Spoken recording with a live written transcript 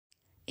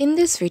In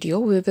this video,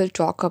 we will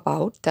talk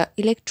about the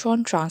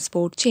electron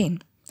transport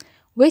chain,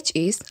 which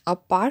is a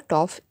part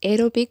of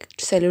aerobic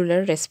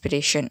cellular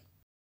respiration.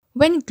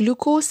 When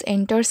glucose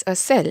enters a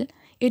cell,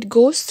 it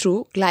goes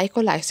through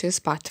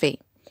glycolysis pathway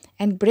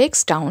and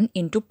breaks down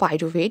into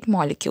pyruvate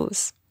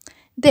molecules.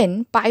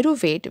 Then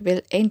pyruvate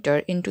will enter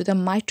into the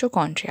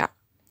mitochondria,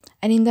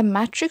 and in the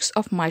matrix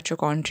of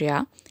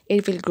mitochondria,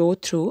 it will go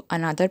through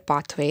another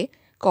pathway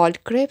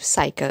called Krebs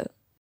cycle.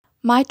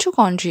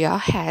 Mitochondria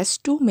has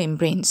two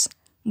membranes.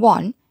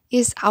 One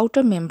is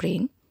outer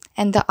membrane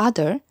and the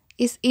other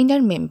is inner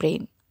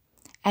membrane.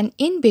 And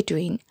in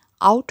between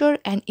outer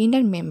and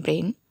inner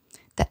membrane,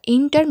 the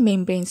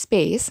intermembrane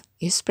space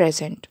is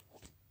present.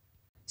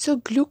 So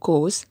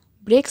glucose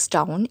breaks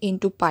down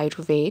into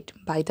pyruvate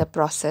by the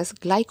process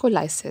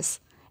glycolysis,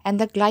 and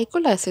the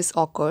glycolysis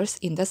occurs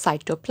in the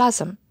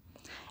cytoplasm.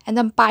 And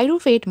the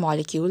pyruvate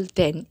molecule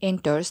then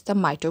enters the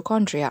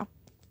mitochondria.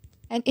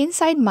 And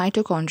inside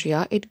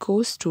mitochondria, it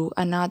goes through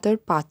another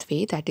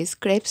pathway, that is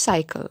Krebs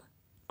cycle.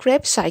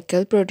 Krebs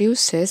cycle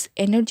produces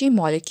energy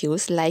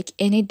molecules like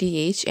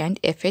NADH and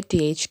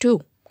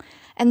FADH2.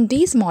 And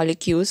these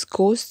molecules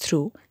goes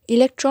through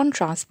electron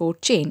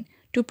transport chain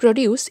to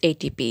produce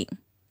ATP.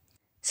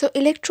 So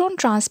electron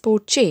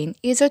transport chain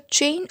is a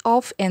chain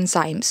of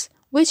enzymes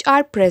which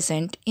are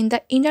present in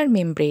the inner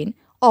membrane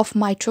of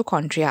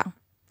mitochondria.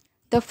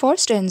 The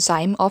first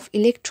enzyme of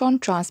electron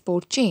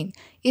transport chain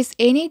is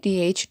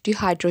NADH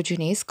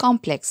dehydrogenase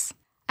complex,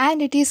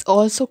 and it is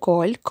also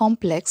called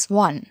complex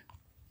 1.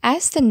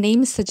 As the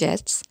name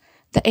suggests,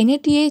 the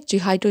NADH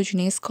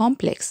dehydrogenase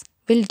complex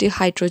will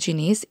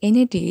dehydrogenase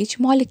NADH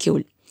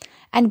molecule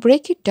and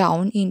break it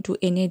down into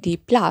NAD+,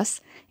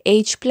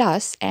 H+,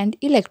 and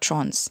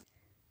electrons.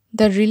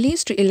 The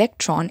released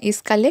electron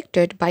is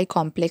collected by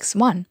complex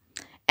 1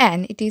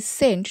 and it is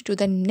sent to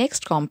the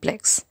next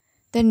complex.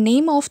 The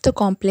name of the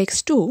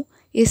complex 2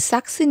 is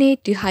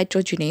succinate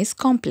dehydrogenase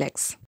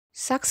complex.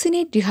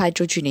 Succinate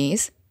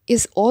dehydrogenase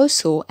is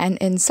also an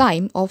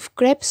enzyme of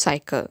Krebs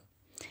cycle.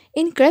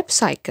 In Krebs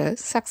cycle,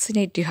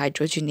 succinate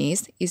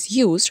dehydrogenase is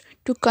used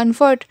to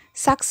convert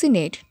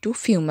succinate to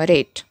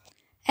fumarate.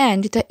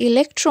 And the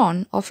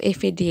electron of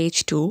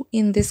FADH2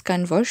 in this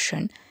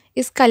conversion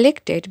is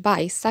collected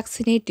by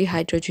succinate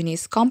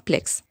dehydrogenase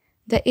complex.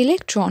 The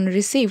electron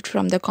received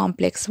from the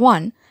complex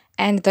 1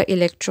 and the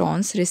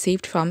electrons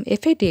received from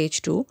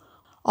FADH2,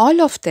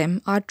 all of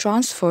them are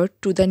transferred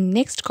to the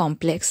next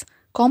complex,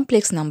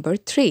 complex number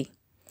 3.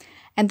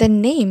 And the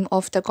name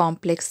of the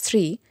complex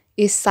 3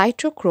 is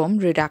cytochrome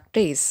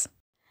reductase.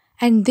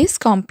 And this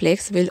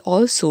complex will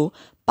also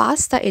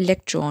pass the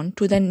electron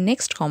to the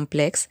next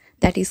complex,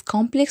 that is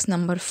complex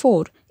number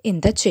 4 in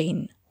the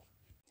chain.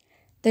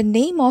 The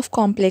name of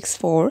complex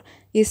 4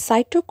 is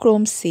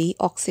cytochrome C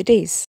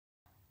oxidase.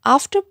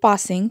 After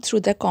passing through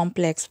the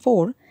complex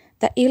 4,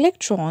 the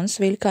electrons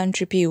will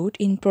contribute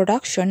in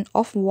production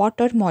of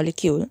water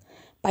molecule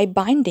by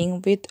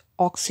binding with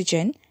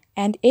oxygen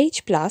and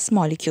H+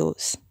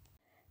 molecules.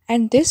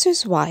 And this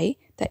is why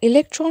the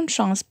electron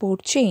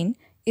transport chain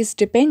is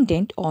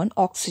dependent on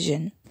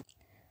oxygen.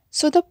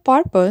 So the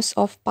purpose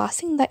of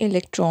passing the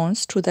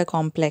electrons through the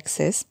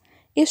complexes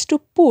is to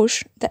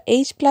push the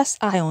H+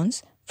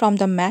 ions from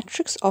the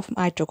matrix of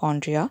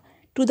mitochondria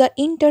to the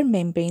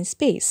intermembrane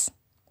space.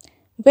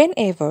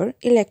 Whenever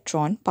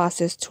electron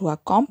passes through a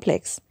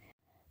complex,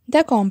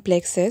 the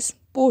complexes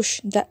push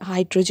the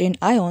hydrogen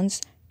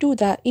ions to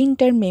the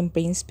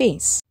intermembrane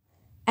space.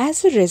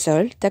 As a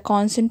result, the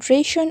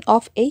concentration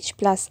of H+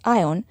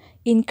 ion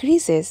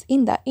increases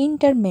in the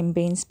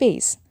intermembrane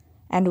space,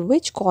 and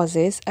which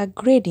causes a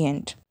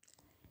gradient.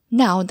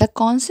 Now the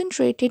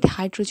concentrated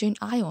hydrogen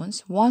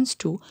ions wants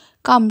to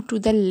come to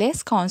the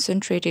less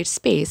concentrated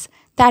space,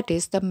 that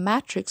is the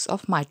matrix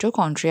of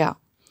mitochondria,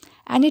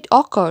 and it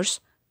occurs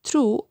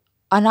through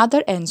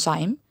another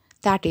enzyme,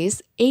 that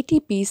is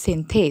ATP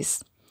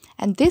synthase,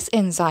 and this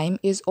enzyme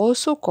is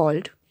also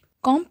called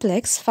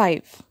complex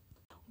 5.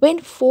 When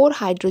 4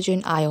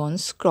 hydrogen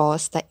ions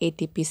cross the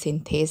ATP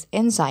synthase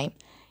enzyme,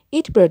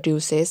 it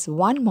produces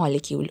one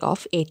molecule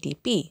of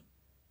ATP.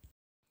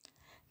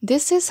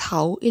 This is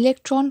how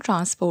electron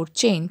transport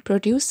chain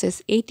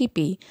produces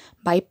ATP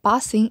by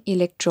passing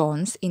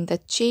electrons in the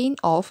chain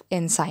of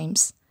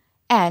enzymes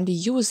and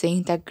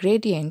using the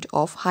gradient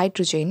of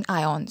hydrogen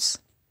ions.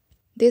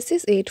 This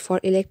is it for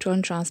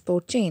electron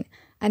transport chain,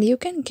 and you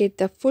can get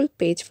the full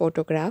page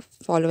photograph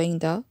following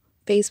the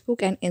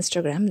Facebook and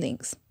Instagram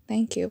links.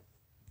 Thank you.